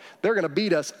strong. They're going to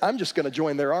beat us. I'm just going to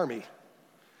join their army.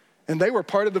 And they were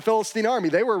part of the Philistine army.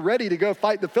 They were ready to go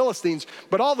fight the Philistines.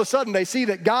 But all of a sudden, they see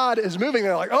that God is moving.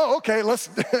 They're like, oh, okay, let's,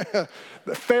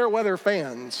 fair weather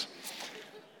fans.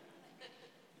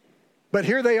 But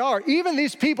here they are. Even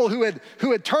these people who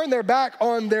had turned their back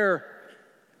on their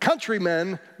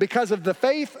countrymen because of the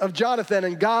faith of Jonathan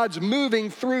and God's moving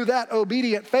through that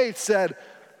obedient faith said,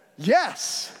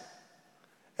 yes.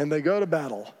 And they go to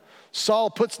battle. Saul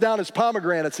puts down his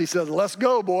pomegranates. He says, let's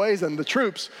go, boys. And the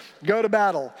troops go to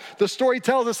battle. The story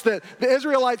tells us that the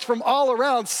Israelites from all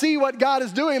around see what God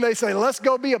is doing. They say, let's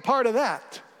go be a part of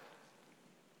that.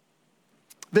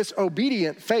 This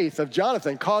obedient faith of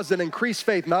Jonathan caused an increased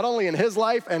faith, not only in his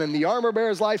life and in the armor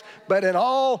bearer's life, but in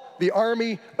all the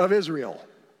army of Israel.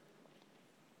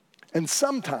 And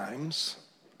sometimes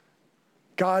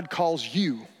God calls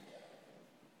you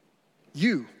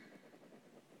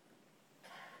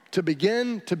to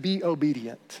begin to be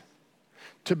obedient,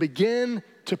 to begin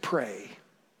to pray,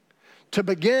 to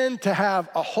begin to have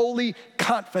a holy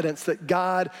confidence that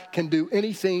God can do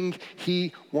anything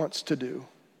he wants to do.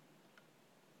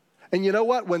 And you know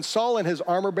what? When Saul and his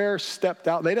armor bearer stepped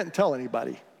out, they didn't tell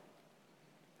anybody.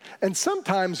 And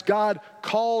sometimes God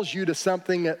calls you to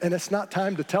something and it's not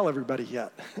time to tell everybody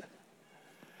yet.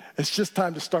 It's just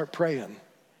time to start praying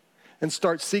and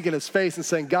start seeking his face and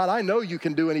saying, God, I know you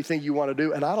can do anything you want to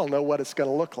do, and I don't know what it's going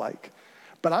to look like.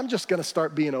 But I'm just going to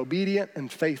start being obedient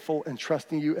and faithful and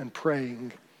trusting you and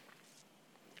praying.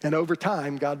 And over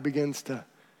time, God begins to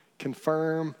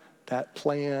confirm that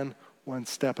plan one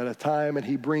step at a time, and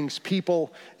he brings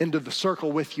people into the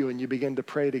circle with you, and you begin to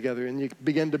pray together, and you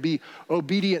begin to be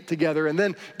obedient together, and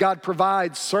then God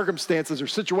provides circumstances or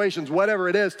situations, whatever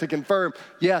it is, to confirm,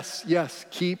 yes,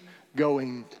 keep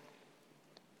going.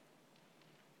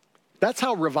 That's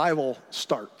how revival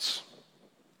starts.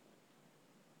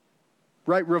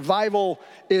 Right? Revival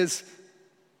is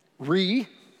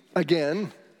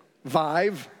again,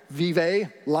 vive,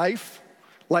 life,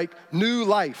 like new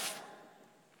life.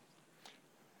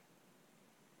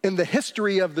 In the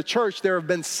history of the church, there have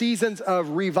been seasons of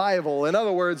revival. In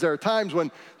other words, there are times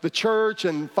when the church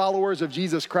and followers of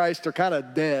Jesus Christ are kind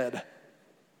of dead.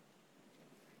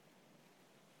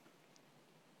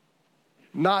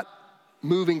 Not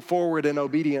moving forward in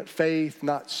obedient faith,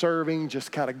 not serving,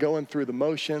 just kind of going through the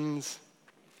motions.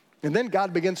 And then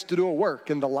God begins to do a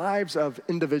work in the lives of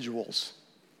individuals.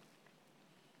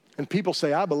 And people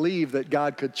say, I believe that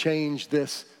God could change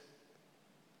this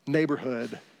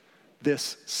neighborhood,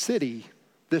 this city,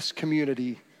 this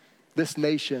community, this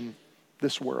nation,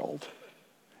 this world.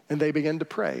 And they begin to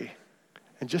pray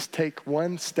and just take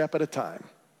one step at a time.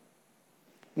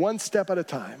 One step at a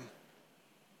time.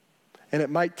 And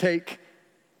it might take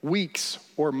weeks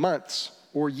or months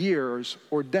or years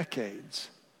or decades,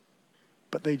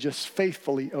 but they just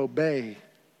faithfully obey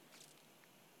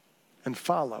and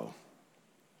follow.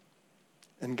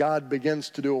 And God begins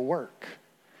to do a work.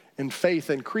 And faith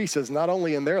increases not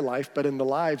only in their life, but in the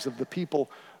lives of the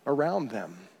people around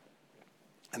them.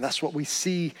 And that's what we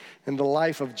see in the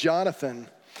life of Jonathan.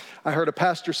 I heard a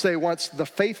pastor say once, the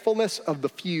faithfulness of the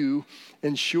few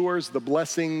ensures the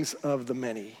blessings of the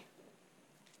many.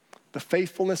 The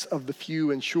faithfulness of the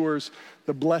few ensures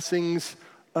the blessings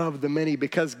of the many,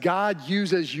 because God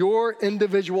uses your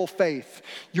individual faith,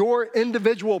 your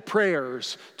individual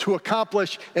prayers to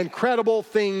accomplish incredible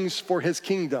things for his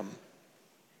kingdom.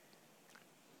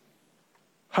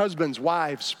 Husbands,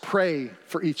 wives, pray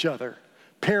for each other.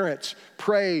 Parents,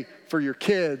 pray for your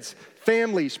kids.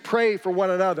 Families, pray for one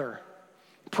another.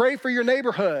 Pray for your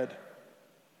neighborhood.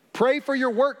 Pray for your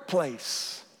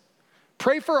workplace.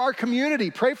 Pray for our community.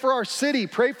 Pray for our city.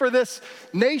 Pray for this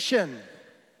nation.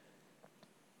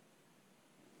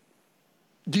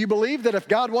 Do you believe that if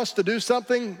God wants to do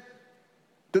something,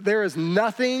 that there is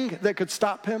nothing that could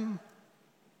stop him?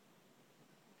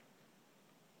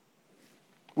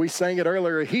 We sang it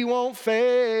earlier, he won't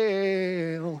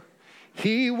fail,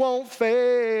 he won't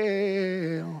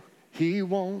fail, he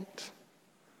won't.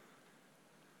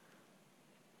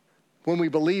 When we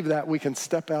believe that, we can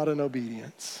step out in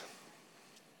obedience.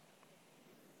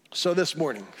 So this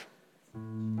morning,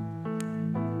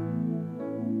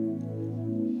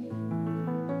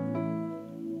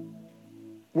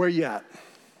 where you at?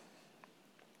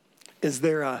 Is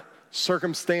there a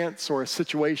circumstance or a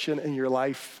situation in your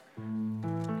life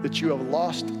that you have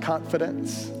lost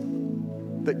confidence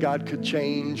that God could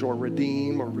change or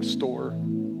redeem or restore?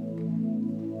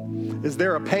 Is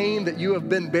there a pain that you have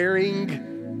been bearing,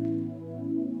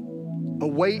 a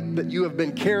weight that you have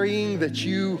been carrying that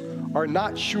you are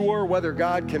not sure whether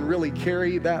God can really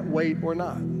carry that weight or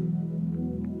not?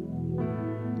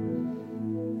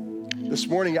 This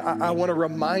morning, I want to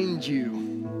remind you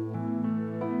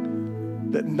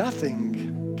that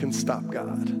nothing can stop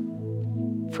God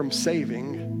from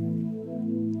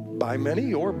saving by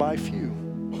many or by few.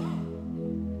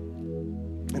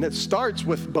 And it starts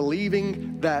with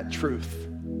believing that truth.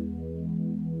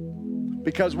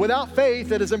 Because without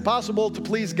faith, it is impossible to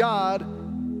please God.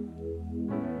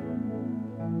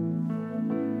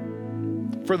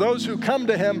 For those who come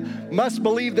to him must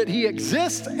believe that he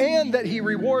exists and that he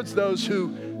rewards those who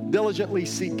diligently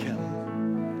seek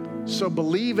him. So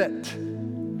believe it.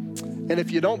 And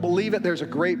if you don't believe it, there's a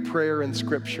great prayer in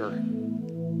Scripture.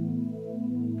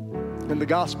 In the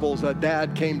Gospels, a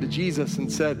dad came to Jesus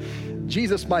and said,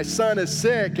 Jesus, my son is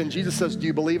sick. And Jesus says, do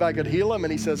you believe I could heal him?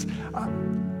 And he says,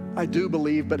 I do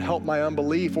believe, but help my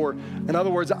unbelief. Or in other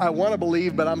words, I want to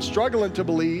believe, but I'm struggling to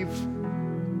believe.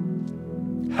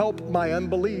 Help my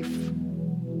unbelief.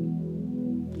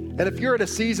 And if you're at a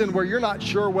season where you're not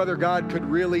sure whether God could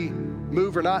really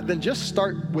move or not, then just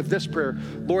start with this prayer.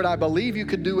 Lord, I believe you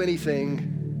could do anything,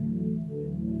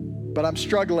 but I'm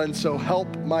struggling, so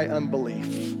help my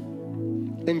unbelief.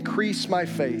 Increase my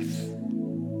faith.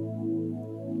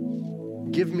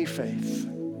 Give me faith.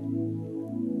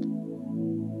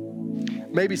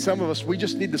 Maybe some of us, we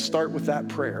just need to start with that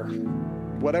prayer,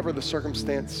 whatever the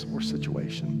circumstance or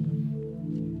situation.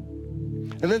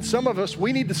 And then some of us,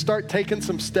 we need to start taking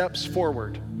some steps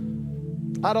forward.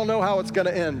 I don't know how it's going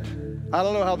to end. I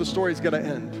don't know how the story's going to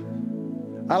end.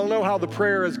 I don't know how the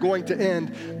prayer is going to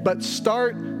end, but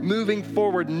start moving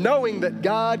forward, knowing that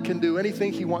God can do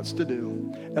anything he wants to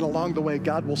do. And along the way,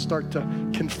 God will start to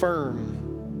confirm.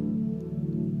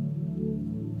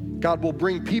 God will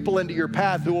bring people into your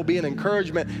path who will be an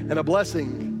encouragement and a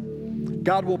blessing.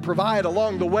 God will provide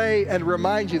along the way and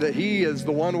remind you that he is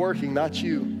the one working, not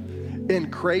you.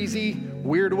 In crazy,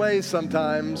 weird ways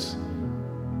sometimes.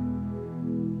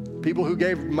 People who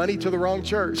gave money to the wrong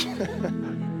church.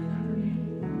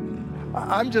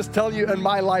 I'm just telling you, in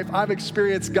my life, I've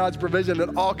experienced God's provision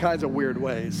in all kinds of weird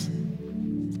ways.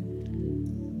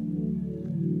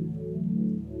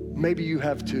 Maybe you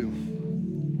have too.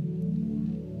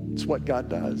 It's what God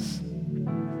does.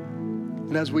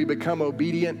 And as we become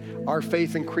obedient, our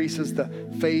faith increases the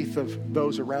faith of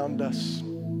those around us.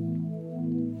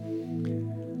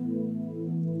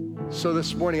 So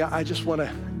this morning, I just want to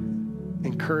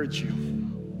encourage you.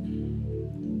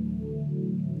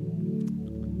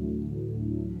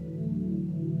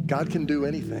 God can do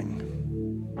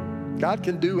anything. God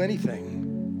can do anything.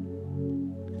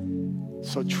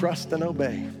 So trust and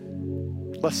obey.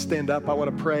 Let's stand up. I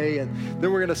want to pray, and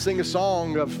then we're going to sing a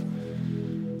song of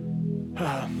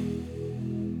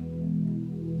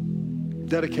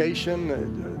dedication,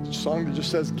 a song that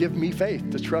just says, give me faith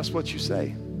to trust what you say.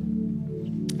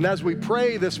 And as we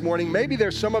pray this morning, maybe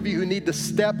there's some of you who need to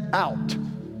step out,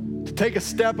 to take a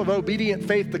step of obedient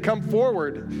faith, to come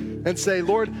forward and say,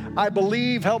 Lord, I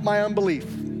believe, help my unbelief.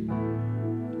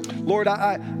 Lord,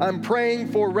 I'm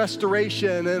praying for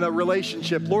restoration in a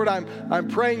relationship. Lord, I'm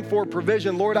praying for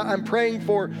provision. Lord, I'm praying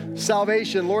for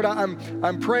salvation. Lord,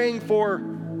 I'm praying for,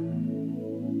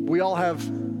 we all have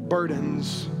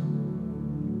burdens.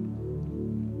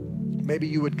 Maybe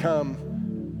you would come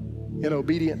in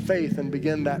obedient faith and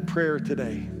begin that prayer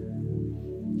today.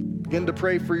 Begin to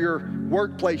pray for your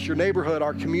workplace, your neighborhood,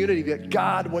 our community, that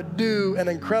God would do an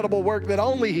incredible work that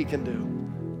only he can do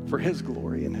for his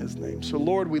glory in his name. So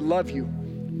Lord, we love you.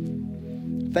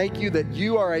 Thank you that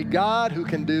you are a God who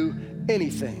can do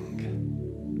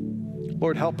anything.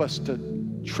 Lord, help us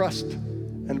to trust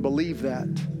and believe that.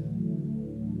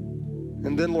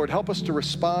 And then, Lord, help us to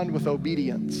respond with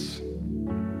obedience.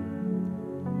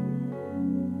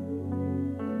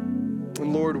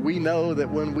 And Lord, we know that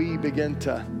when we begin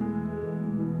to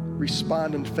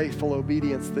respond in faithful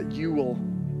obedience, that you will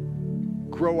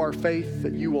grow our faith,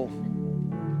 that you will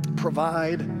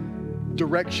provide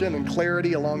direction and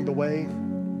clarity along the way.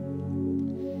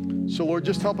 So Lord,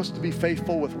 just help us to be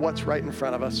faithful with what's right in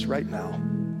front of us right now.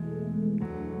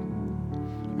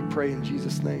 We pray in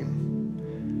Jesus' name.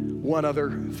 One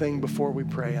other thing before we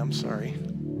pray, I'm sorry.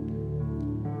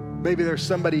 Maybe there's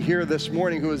somebody here this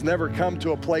morning who has never come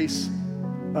to a place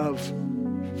of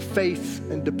faith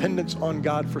and dependence on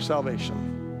God for salvation.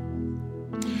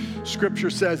 Scripture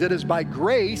says it is by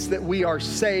grace that we are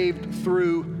saved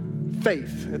through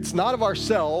faith. It's not of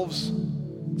ourselves.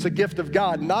 It's a gift of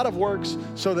God, not of works,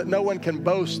 so that no one can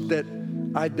boast that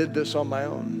I did this on my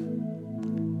own.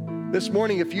 This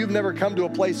morning, if you've never come to a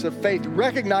place of faith,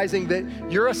 recognizing that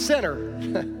you're a sinner,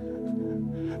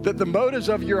 that the motives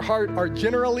of your heart are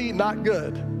generally not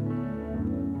good,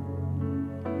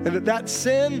 and that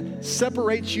sin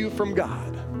separates you from God.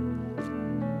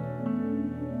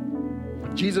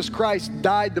 Jesus Christ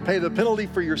died to pay the penalty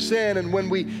for your sin, and when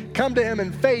we come to him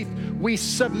in faith, we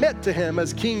submit to him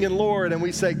as King and Lord, and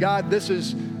we say, God, this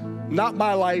is not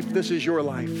my life, this is your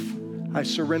life. I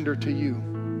surrender to you.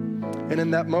 And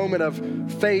in that moment of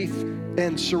faith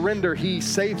and surrender, he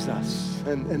saves us.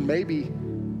 And maybe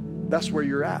that's where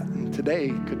you're at. And today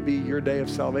could be your day of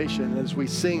salvation. As we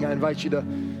sing, I invite you to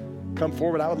come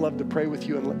forward. I would love to pray with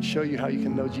you and show you how you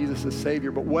can know Jesus as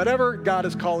Savior. But whatever God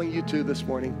is calling you to this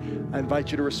morning, I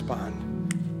invite you to respond.